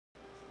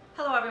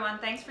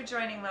everyone, thanks for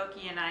joining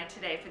Loki and I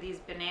today for these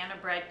banana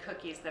bread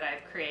cookies that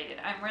I've created.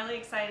 I'm really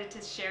excited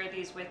to share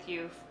these with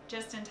you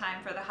just in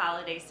time for the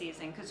holiday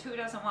season, because who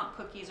doesn't want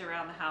cookies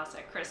around the house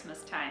at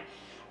Christmas time?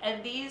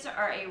 And these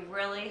are a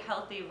really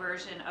healthy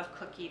version of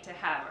cookie to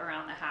have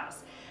around the house.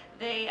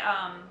 They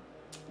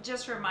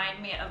just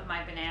remind me of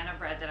my banana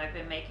bread that I've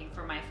been making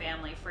for my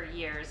family for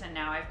years, and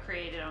now I've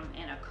created them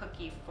in a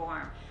cookie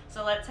form.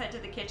 So let's head to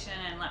the kitchen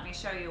and let me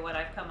show you what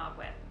I've come up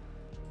with.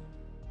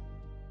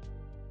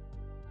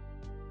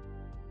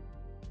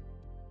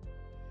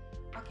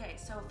 Okay,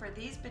 so for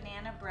these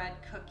banana bread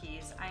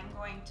cookies, I'm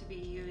going to be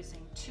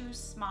using 2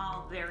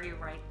 small, very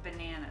ripe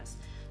bananas.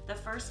 The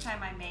first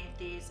time I made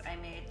these, I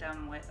made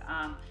them with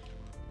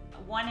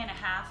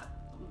 1.5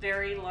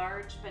 very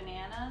large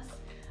bananas,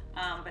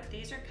 but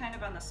these are kind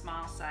of on the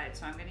small side,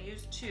 so I'm going to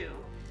use 2.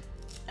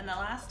 And the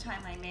last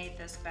time I made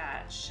this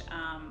batch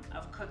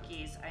of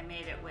cookies, I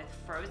made it with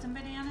frozen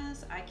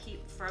bananas. I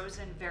keep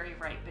frozen very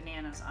ripe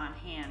bananas on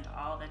hand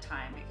all the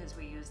time because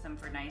we use them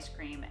for ice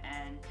cream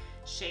and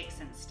shakes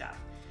and stuff.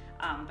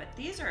 But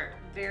these are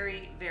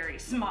very, very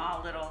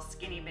small little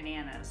skinny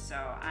bananas, so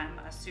I'm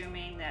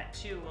assuming that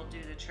 2 will do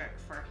the trick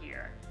for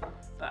here.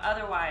 But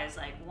otherwise,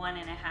 like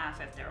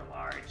 1.5 if they're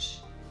large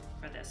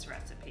for this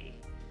recipe.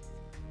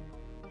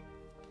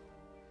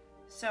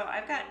 So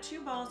I've got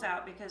 2 bowls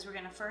out because we're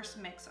going to first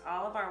mix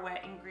all of our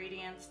wet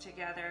ingredients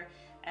together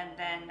and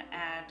then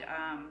add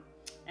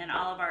and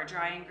all of our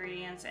dry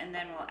ingredients, and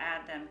then we'll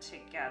add them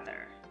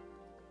together.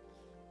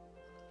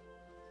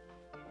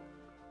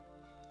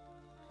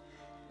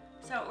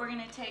 So we're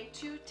going to take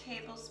 2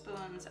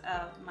 tablespoons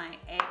of my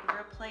egg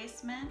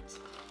replacement,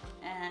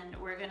 and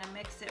we're going to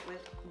mix it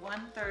with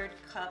 1/3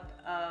 cup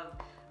of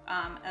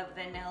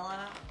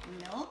vanilla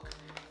milk.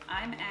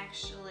 I'm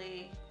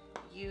actually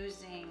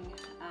using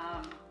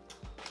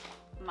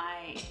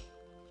my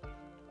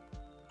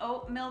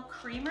oat milk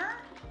creamer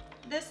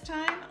this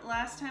time.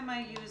 Last time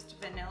I used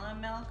vanilla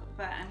milk,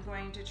 but I'm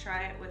going to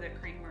try it with a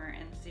creamer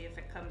and see if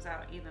it comes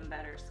out even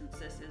better, since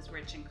this is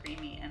rich and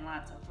creamy and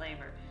lots of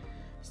flavor.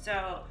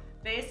 So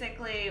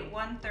basically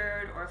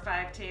 1/3 or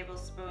 5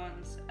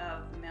 tablespoons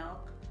of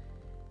milk,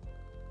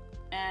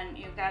 and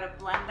you've got to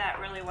blend that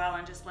really well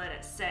and just let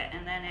it sit,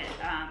 and then it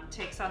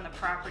takes on the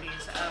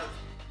properties of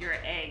your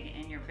egg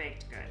and your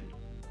baked good.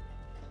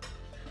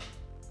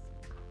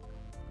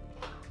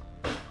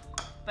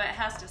 But it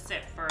has to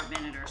sit for a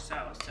minute or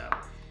so, so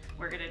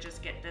we're going to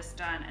just get this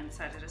done and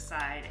set it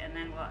aside, and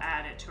then we'll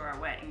add it to our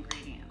wet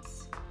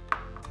ingredients.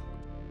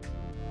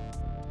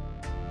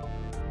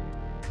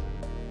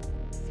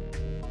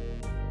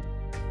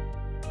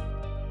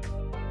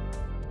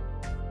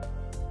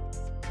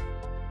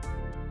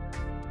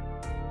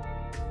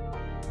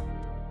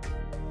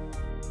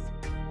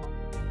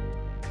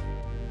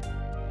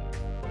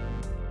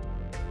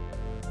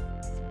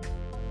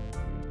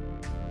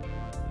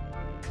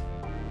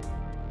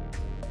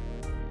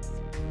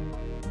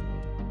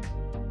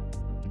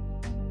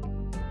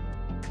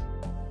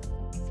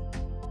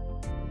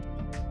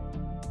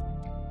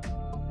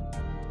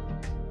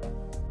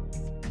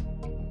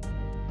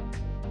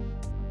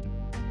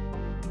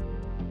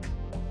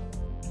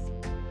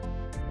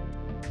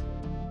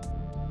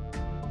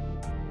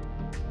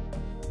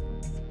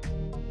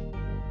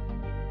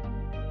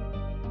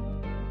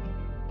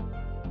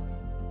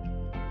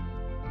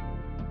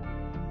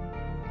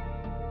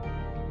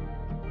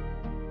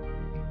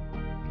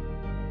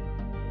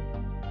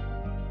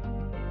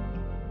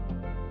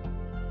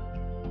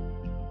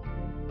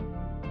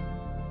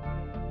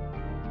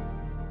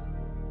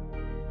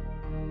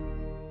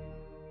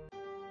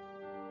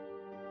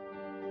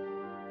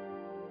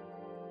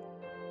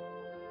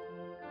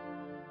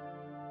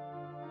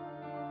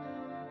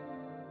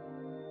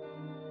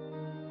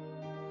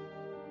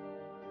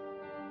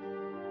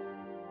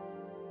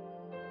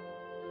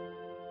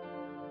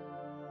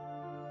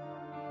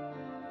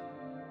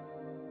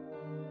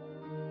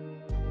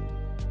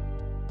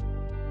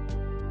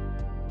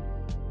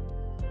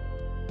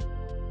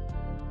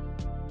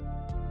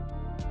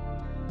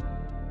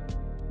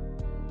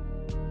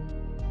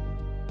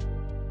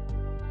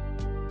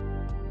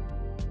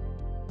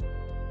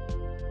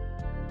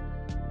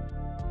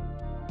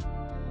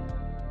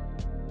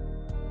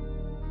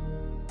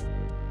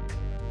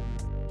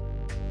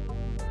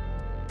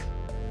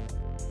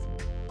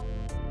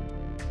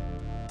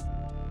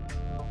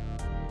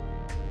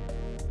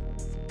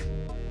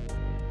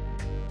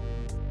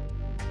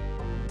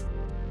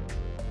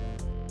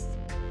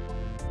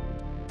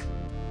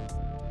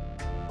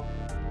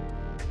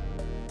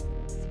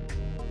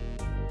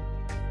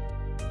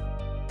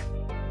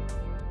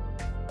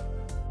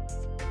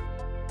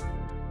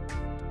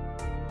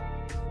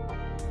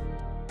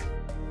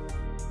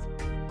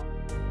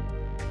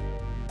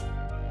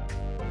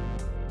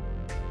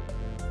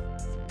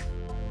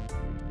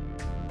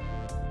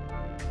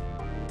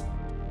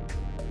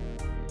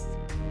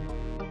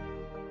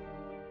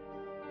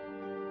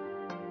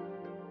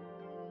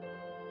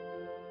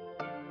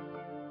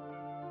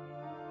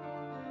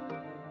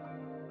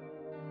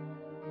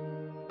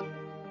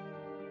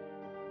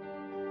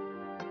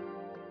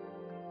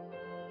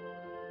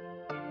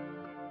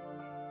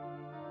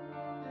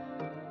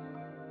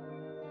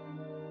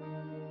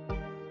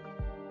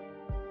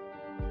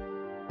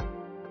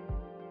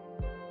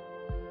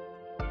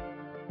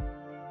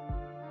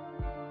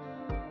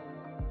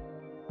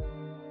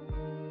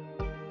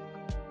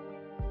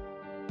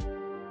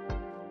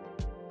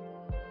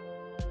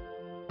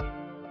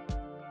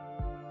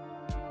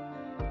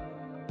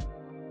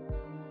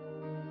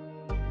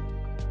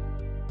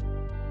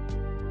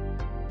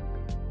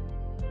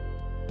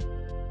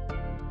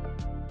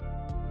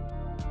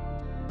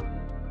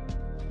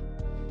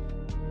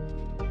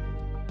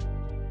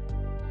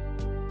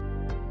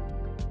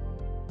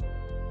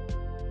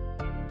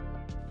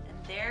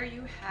 there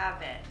you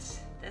have it.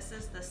 This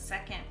is the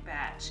second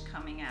batch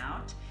coming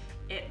out.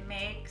 It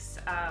makes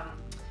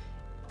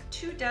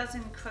 2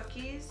 dozen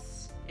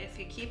cookies. If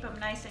you keep them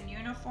nice and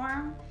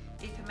uniform,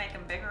 you can make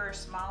them bigger or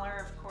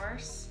smaller, of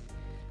course.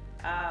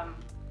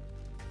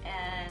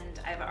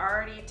 And I've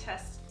already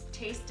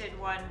tasted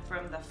one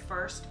from the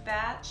first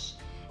batch,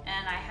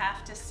 and I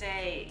have to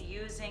say,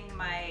 using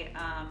my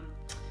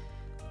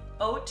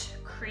oat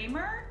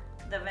creamer,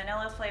 the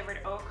vanilla flavored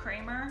oat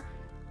creamer,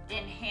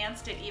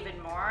 enhanced it even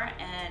more,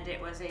 and it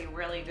was a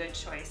really good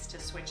choice to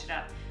switch it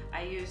up.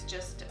 I used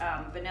just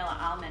vanilla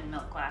almond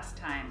milk last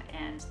time,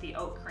 and the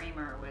oat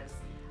creamer was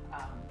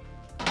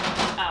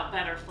a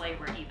better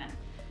flavor even,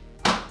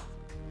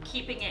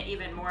 keeping it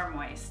even more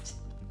moist.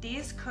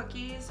 These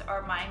cookies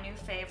are my new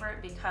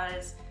favorite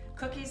because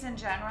cookies in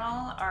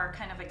general are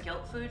kind of a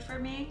guilt food for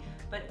me,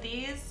 but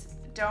these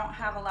don't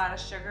have a lot of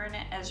sugar in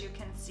it. As you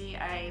can see,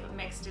 I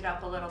mixed it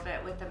up a little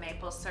bit with the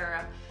maple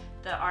syrup,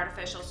 the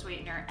artificial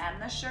sweetener,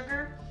 and the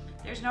sugar.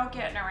 There's no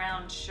getting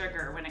around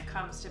sugar when it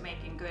comes to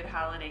making good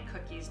holiday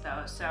cookies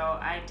though, so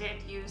I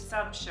did use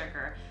some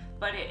sugar,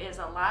 but it is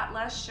a lot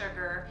less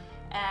sugar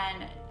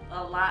and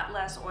a lot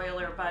less oil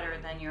or butter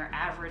than your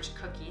average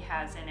cookie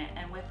has in it.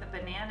 And with the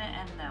banana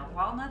and the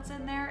walnuts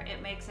in there,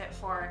 it makes it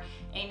for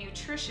a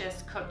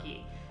nutritious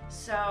cookie.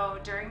 So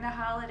during the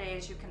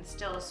holidays, you can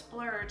still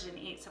splurge and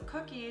eat some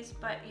cookies,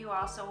 but you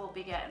also will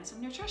be getting some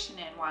nutrition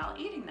in while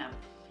eating them.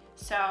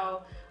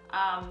 So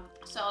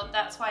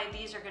that's why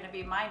these are going to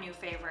be my new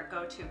favorite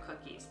go-to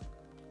cookies.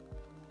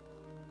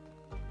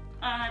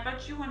 And I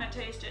bet you want to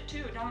taste it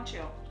too, don't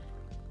you?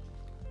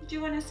 Do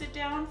you want to sit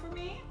down for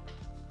me?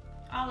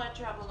 I'll let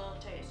you have a little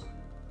taste.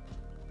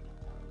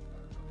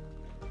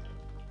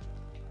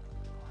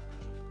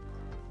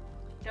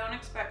 Don't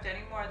expect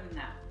any more than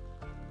that.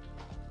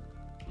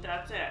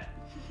 That's it.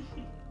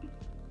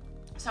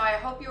 So I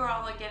hope you're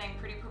all getting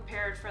pretty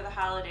prepared for the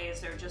holidays.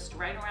 They're just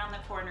right around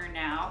the corner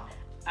now.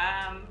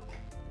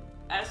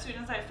 As soon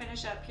as I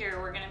finish up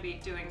here, we're going to be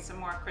doing some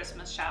more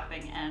Christmas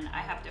shopping, and I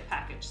have to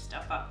package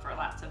stuff up for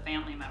lots of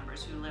family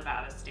members who live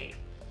out of state.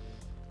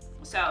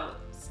 So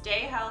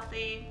stay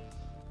healthy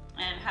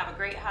and have a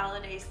great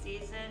holiday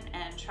season,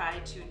 and try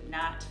to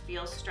not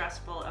feel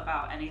stressful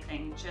about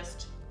anything.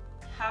 Just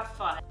have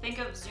fun. Think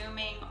of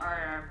Zooming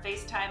or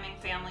FaceTiming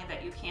family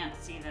that you can't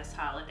see this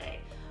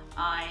holiday.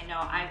 I know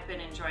I've been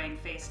enjoying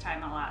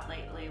FaceTime a lot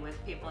lately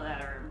with people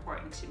that are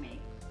important to me.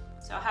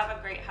 So have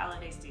a great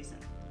holiday season.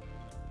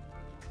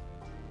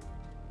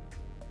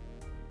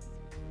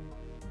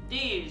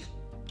 These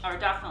are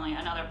definitely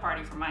another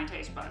party for my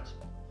taste buds.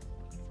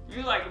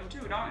 You like them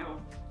too, don't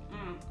you?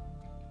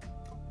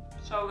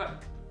 So good.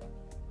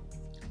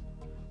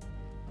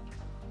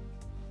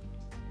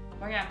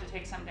 We're gonna have to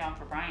take some down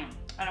for Brian.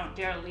 I don't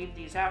dare leave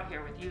these out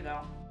here with you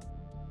though.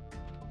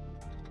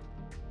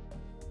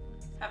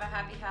 Have a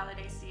happy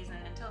holiday season.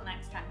 Until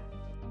next time.